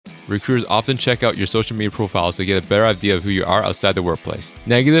recruiters often check out your social media profiles to get a better idea of who you are outside the workplace.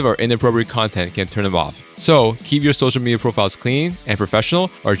 Negative or inappropriate content can turn them off. So, keep your social media profiles clean and professional,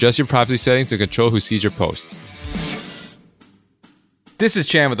 or adjust your privacy settings to control who sees your posts. This is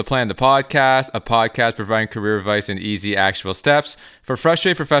Chan with The Plan, the podcast, a podcast providing career advice and easy, actionable steps for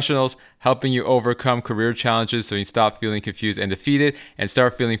frustrated professionals, helping you overcome career challenges so you stop feeling confused and defeated and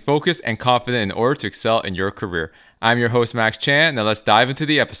start feeling focused and confident in order to excel in your career. I'm your host, Max Chan. Now let's dive into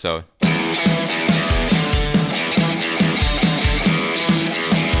the episode.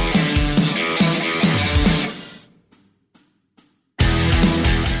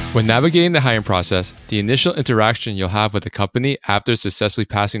 When navigating the hiring process, the initial interaction you'll have with the company after successfully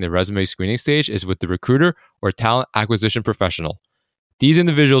passing the resume screening stage is with the recruiter or talent acquisition professional. These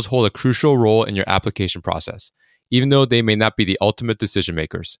individuals hold a crucial role in your application process, even though they may not be the ultimate decision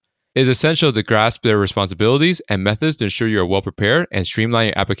makers. It is essential to grasp their responsibilities and methods to ensure you are well prepared and streamline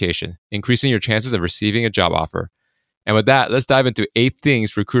your application, increasing your chances of receiving a job offer. And with that, let's dive into 8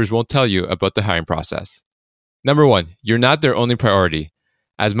 things recruiters won't tell you about the hiring process. Number 1, you're not their only priority.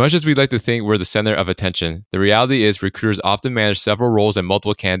 As much as we'd like to think we're the center of attention, the reality is recruiters often manage several roles and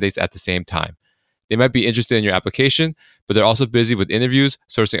multiple candidates at the same time. They might be interested in your application, but they're also busy with interviews,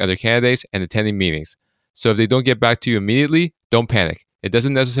 sourcing other candidates, and attending meetings. So if they don't get back to you immediately, don't panic. It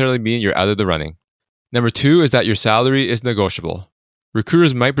doesn't necessarily mean you're out of the running. Number 2 is that your salary is negotiable.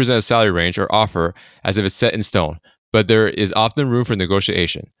 Recruiters might present a salary range or offer as if it's set in stone, but there is often room for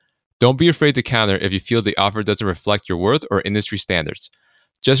negotiation. Don't be afraid to counter if you feel the offer doesn't reflect your worth or industry standards.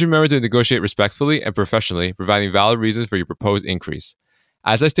 Just remember to negotiate respectfully and professionally, providing valid reasons for your proposed increase.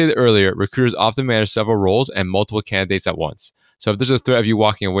 As I stated earlier, recruiters often manage several roles and multiple candidates at once. So if there's a threat of you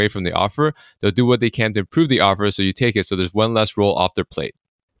walking away from the offer, they'll do what they can to improve the offer so you take it so there's one less role off their plate.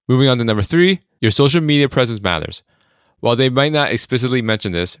 Moving on to number 3, your social media presence matters. While they might not explicitly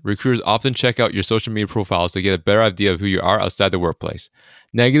mention this, recruiters often check out your social media profiles to get a better idea of who you are outside the workplace.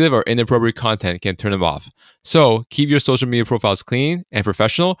 Negative or inappropriate content can turn them off. So, keep your social media profiles clean and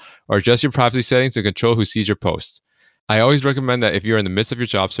professional, or adjust your privacy settings to control who sees your posts. I always recommend that if you're in the midst of your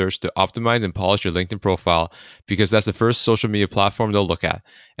job search to optimize and polish your LinkedIn profile, because that's the first social media platform they'll look at,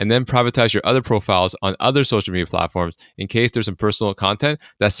 and then privatize your other profiles on other social media platforms in case there's some personal content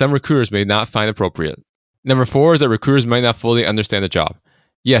that some recruiters may not find appropriate. Number 4 is that recruiters might not fully understand the job.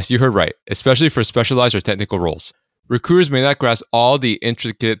 Yes, you heard right, especially for specialized or technical roles. Recruiters may not grasp all the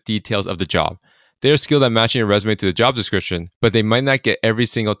intricate details of the job. They are skilled at matching your resume to the job description, but they might not get every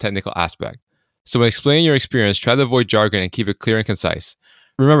single technical aspect. So when explaining your experience, try to avoid jargon and keep it clear and concise.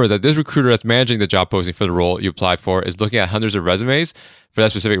 Remember that this recruiter that's managing the job posting for the role you applied for is looking at hundreds of resumes for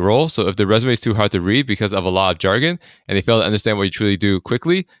that specific role. So if the resume is too hard to read because of a lot of jargon and they fail to understand what you truly do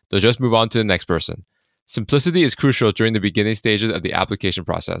quickly, they'll just move on to the next person. Simplicity is crucial during the beginning stages of the application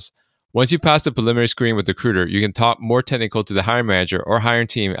process. Once you pass the preliminary screen with the recruiter, you can talk more technical to the hiring manager or hiring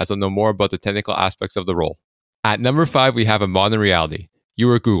team as they'll know more about the technical aspects of the role. At number 5, we have a modern reality. You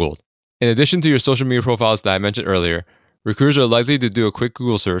were Googled. In addition to your social media profiles that I mentioned earlier, recruiters are likely to do a quick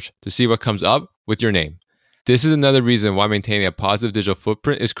Google search to see what comes up with your name. This is another reason why maintaining a positive digital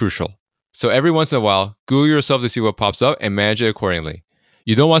footprint is crucial. So every once in a while, Google yourself to see what pops up and manage it accordingly.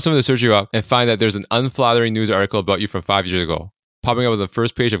 You don't want someone to search you up and find that there's an unflattering news article about you from 5 years ago, popping up on the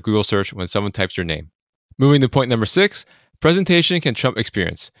first page of Google search when someone types your name. Moving to point number 6, presentation can trump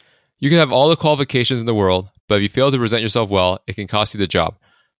experience. You can have all the qualifications in the world, but if you fail to present yourself well, it can cost you the job.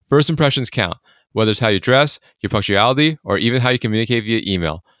 First impressions count, whether it's how you dress, your punctuality, or even how you communicate via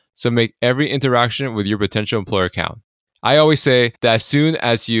email. So make every interaction with your potential employer count. I always say that as soon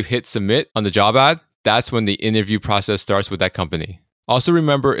as you hit submit on the job ad, that's when the interview process starts with that company. Also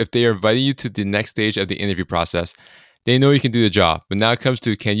remember, if they are inviting you to the next stage of the interview process, they know you can do the job, but now it comes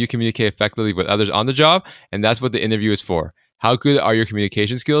to can you communicate effectively with others on the job, and that's what the interview is for. How good are your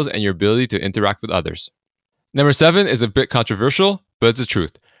communication skills and your ability to interact with others? Number 7 is a bit controversial, but it's the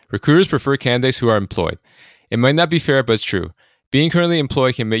truth. Recruiters prefer candidates who are employed. It might not be fair, but it's true. Being currently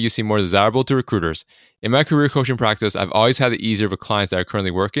employed can make you seem more desirable to recruiters. In my career coaching practice, I've always had it easier with clients that are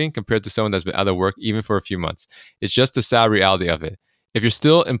currently working compared to someone that's been out of work even for a few months. It's just the sad reality of it. If you're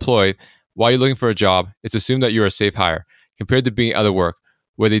still employed while you're looking for a job, it's assumed that you're a safe hire, compared to being out of work,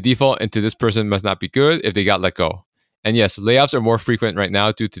 where they default into this person must not be good if they got let go. And yes, layoffs are more frequent right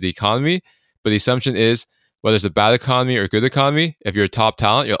now due to the economy, but the assumption is, whether it's a bad economy or good economy, if you're a top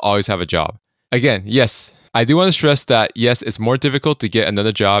talent, you'll always have a job. Again, yes, I do want to stress that yes, it's more difficult to get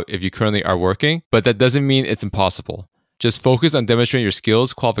another job if you currently are working, but that doesn't mean it's impossible. Just focus on demonstrating your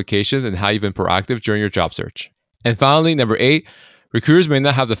skills, qualifications, and how you've been proactive during your job search. And finally, number 8, Recruiters may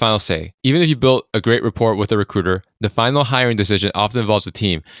not have the final say. Even if you built a great rapport with a recruiter, the final hiring decision often involves the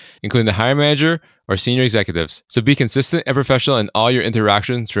team, including the hiring manager or senior executives. So be consistent and professional in all your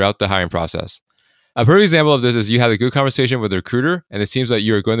interactions throughout the hiring process. A perfect example of this is you had a good conversation with a recruiter and it seems like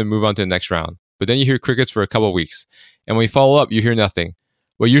you are going to move on to the next round, but then you hear crickets for a couple of weeks. And when you follow up, you hear nothing.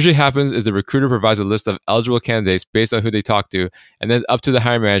 What usually happens is the recruiter provides a list of eligible candidates based on who they talk to, and then it's up to the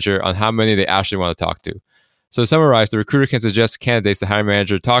hiring manager on how many they actually want to talk to. So to summarize, the recruiter can suggest candidates the hiring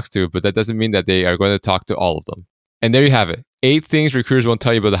manager talks to, but that doesn't mean that they are going to talk to all of them. And there you have it. 8 things recruiters won't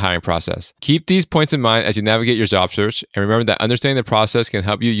tell you about the hiring process. Keep these points in mind as you navigate your job search, and remember that understanding the process can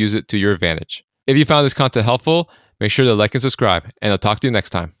help you use it to your advantage. If you found this content helpful, make sure to like and subscribe, and I'll talk to you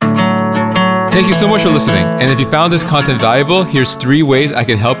next time. Thank you so much for listening. And if you found this content valuable, here's 3 ways I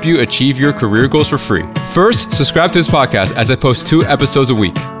can help you achieve your career goals for free. First, subscribe to this podcast as I post 2 episodes a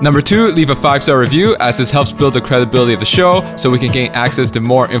week. Number 2, leave a 5-star review as this helps build the credibility of the show so we can gain access to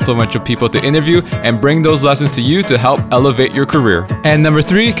more influential people to interview and bring those lessons to you to help elevate your career. And number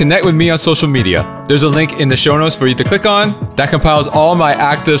 3, connect with me on social media. There's a link in the show notes for you to click on that compiles all my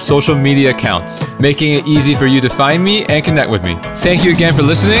active social media accounts, making it easy for you to find me and connect with me. Thank you again for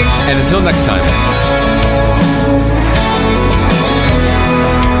listening, and until next time.